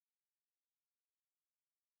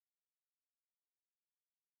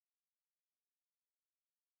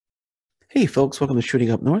Hey, folks, welcome to Shooting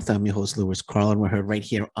Up North. I'm your host, Lewis Carl, and we're heard right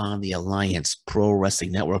here on the Alliance Pro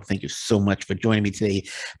Wrestling Network. Thank you so much for joining me today.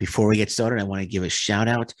 Before we get started, I want to give a shout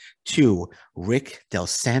out to Rick Del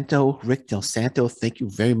Santo. Rick Del Santo, thank you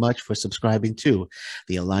very much for subscribing to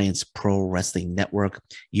the Alliance Pro Wrestling Network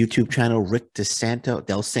YouTube channel. Rick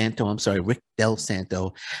Rick Del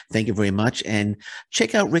Santo. Thank you very much. And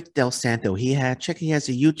check out Rick Del Santo. He has a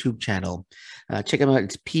YouTube channel. Check him out.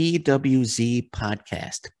 It's PWZ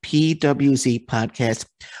Podcast. PWZ Podcast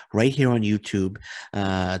right here on YouTube.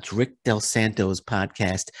 It's Rick Del Santo's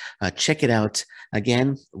podcast. Check it out.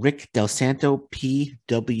 Again, Rick Del Santo,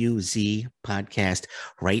 PWZ Podcast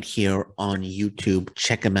right here on YouTube.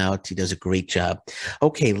 Check him out. He does a great job.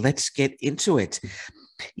 Okay, let's get into it.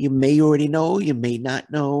 You may already know, you may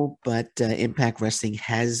not know, but Impact Wrestling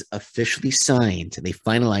has officially signed. They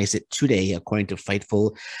finalized it today, according to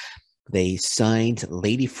Fightful. They signed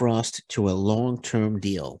Lady Frost to a long-term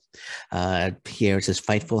deal. Here it says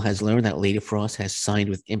Fightful has learned that Lady Frost has signed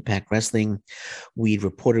with Impact Wrestling. We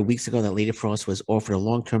reported weeks ago that Lady Frost was offered a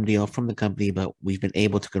long-term deal from the company, but we've been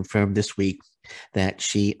able to confirm this week that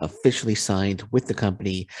she officially signed with the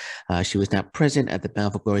company. She was not present at the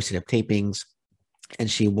Bound for Glory setup tapings, and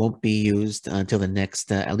she won't be used until the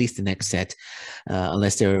next, at least the next set,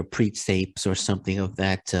 unless there are pre-tapes or something of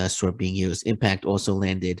that sort being used. Impact also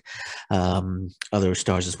landed other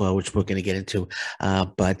stars as well, which we're going to get into.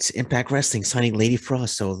 But Impact Wrestling signing Lady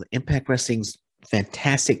Frost. So Impact Wrestling's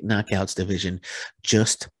fantastic knockouts division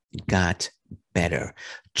just got better,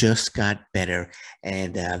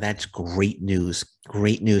 and that's great news.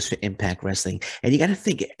 Great news for Impact Wrestling. And you got to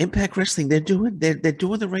think, Impact Wrestling, they're doing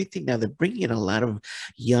the right thing now. They're bringing in a lot of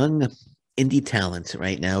young indie talent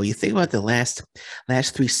right now. You think about the last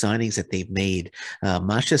three signings that they've made: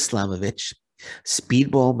 Masha Slamovich,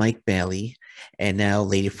 Speedball Mike Bailey, and now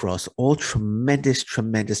Lady Frost. All tremendous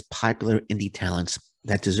popular indie talents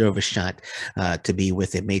that deserve a shot to be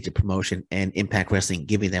with a major promotion, and Impact Wrestling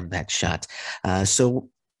giving them that shot. So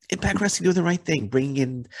Impact Wrestling doing the right thing, bringing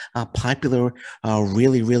in popular,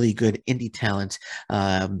 really good indie talent,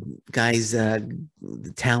 guys,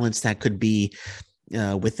 talents that could be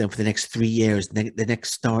with them for the next 3 years, the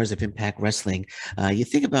next stars of Impact Wrestling. You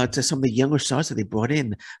think about some of the younger stars that they brought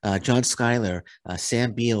in: John Schuyler,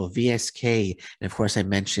 Sam Beal, VSK, and of course I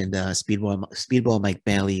mentioned Speedball Mike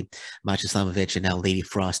Bailey, Masha Slamovich, and now Lady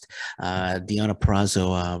Frost. Deanna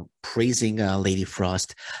Prazo praising Lady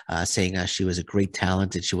Frost, saying she was a great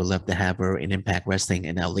talent and she would love to have her in Impact Wrestling.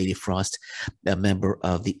 And now Lady Frost, a member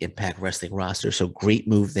of the Impact Wrestling roster. So great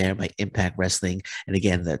move there by Impact Wrestling. And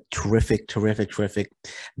again, the terrific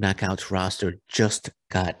Knockouts roster just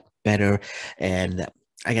got better. And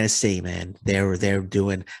I gotta say, man, they're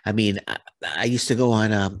doing. I mean, I used to go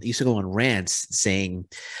on rants saying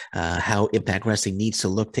how Impact Wrestling needs to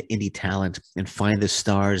look to indie talent and find the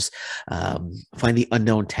stars, find the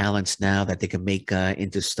unknown talents now that they can make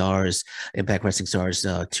into stars, Impact Wrestling stars,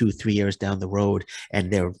 2-3 years down the road.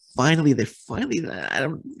 And they're finally listening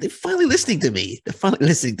to me. They're finally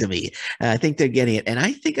listening to me. I think they're getting it, and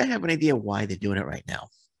I think I have an idea why they're doing it right now.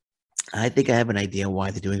 I think I have an idea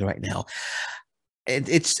why they're doing it right now. I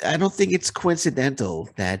don't think it's coincidental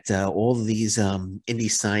that all of these indie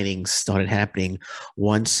signings started happening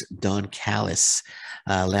once Don Callis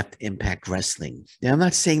left Impact Wrestling. Now, I'm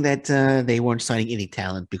not saying that they weren't signing indie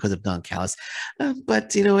talent because of Don Callis,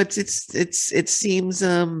 but you know, it seems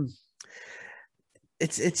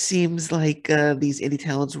it seems like these indie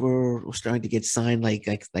talents were starting to get signed. Like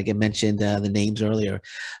I mentioned the names earlier.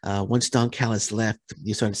 Once Don Callis left,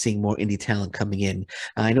 you started seeing more indie talent coming in.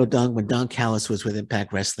 I know when Don Callis was with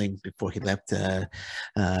Impact Wrestling before he left to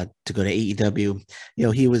go to AEW. You know,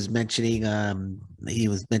 he was mentioning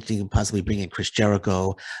possibly bringing Chris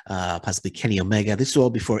Jericho, possibly Kenny Omega. This is all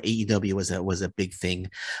before AEW was a big thing.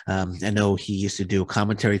 I know he used to do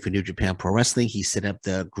commentary for New Japan Pro Wrestling. He set up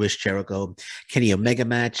the Chris Jericho Kenny Omega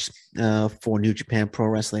match for New Japan Pro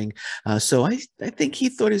Wrestling. So I think he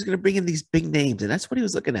thought he was going to bring in these big names, and that's what he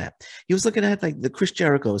was looking at. He was looking at like the Chris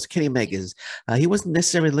Jerichos, Kenny Omegas. He wasn't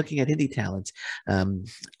necessarily looking at indie talent.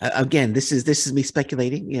 Again, this is me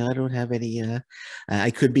speculating. You know, I don't have any.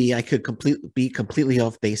 I could be completely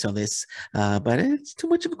off base on this, but it's too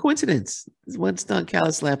much of a coincidence. Once Don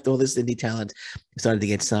Callis left, all this indie talent started to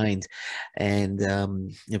get signed, and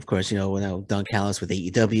of course, you know, now Don Callis with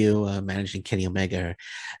AEW, managing Kenny Omega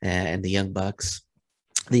and the Young Bucks,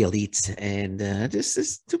 the Elites, and this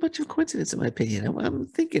is too much of a coincidence in my opinion. I'm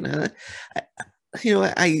thinking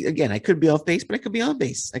I could be off base, but I could be on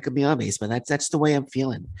base. I could be on base, but that's the way I'm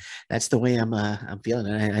feeling. That's the way I'm feeling.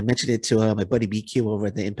 And I mentioned it to my buddy BQ over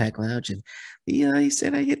at the Impact Lounge, and he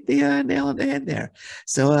said I hit the nail on the head there.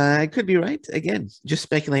 So I could be right again. Just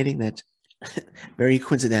speculating that. Very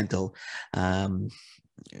coincidental. Um,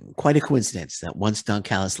 Quite a coincidence that once Don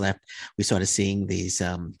Callis left, we started seeing these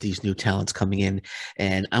new talents coming in,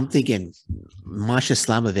 and I'm thinking Masha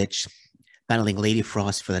Slamovich battling Lady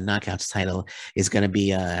Frost for the Knockouts title is going to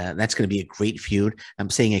be that's going to be a great feud. I'm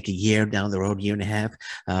saying like a year down the road, year and a half,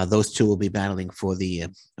 those two will be battling for the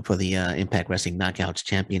Impact Wrestling Knockouts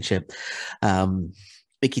Championship. Um,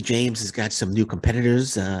 Mickey James has got some new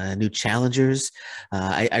competitors, new challengers.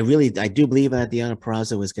 I do believe that Deonna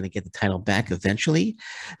Purrazzo is going to get the title back eventually.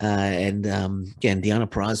 And again, Deonna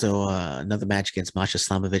Purrazzo, another match against Masha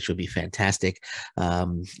Slamovich would be fantastic. I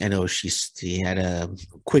know she had a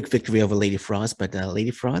quick victory over Lady Frost, but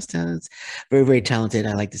Lady Frost is very, very talented.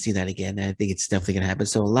 I like to see that again. I think it's definitely going to happen.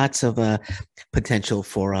 So lots of potential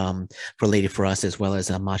for Lady Frost as well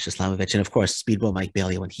as Masha Slamovich. And of course, Speedball Mike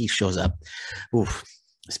Bailey, when he shows up, oof,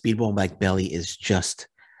 Speedball Mike Bailey is just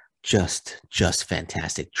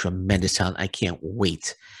fantastic. Tremendous talent. I can't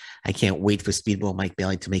wait. I can't wait for Speedball Mike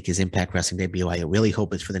Bailey to make his Impact Wrestling debut. I really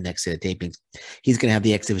hope it's for the next set of tapings. He's going to have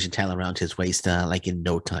the X Division title around his waist like in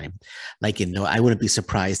no time. I wouldn't be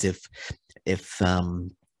surprised if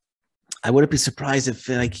I wouldn't be surprised if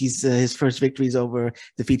like he's his first victory is over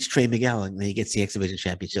defeats Trey Miguel and then he gets the X Division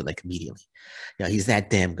championship like immediately. He's that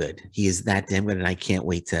damn good. He is that damn good, and I can't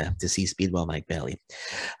wait to see Speedball Mike Bailey.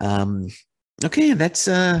 Um, Okay, that's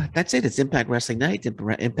it. It's Impact Wrestling Night.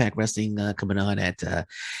 Impact Wrestling coming on at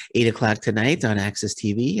 8 o'clock tonight on Access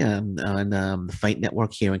TV on the Fight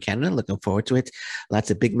Network here in Canada. Looking forward to it.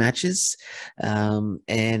 Lots of big matches. And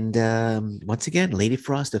once again, Lady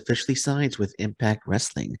Frost officially signs with Impact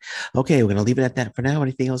Wrestling. Okay, we're gonna leave it at that for now.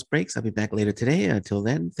 Anything else breaks, I'll be back later today. Until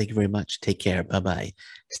then, thank you very much. Take care. Bye bye.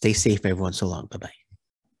 Stay safe, everyone. So long. Bye bye.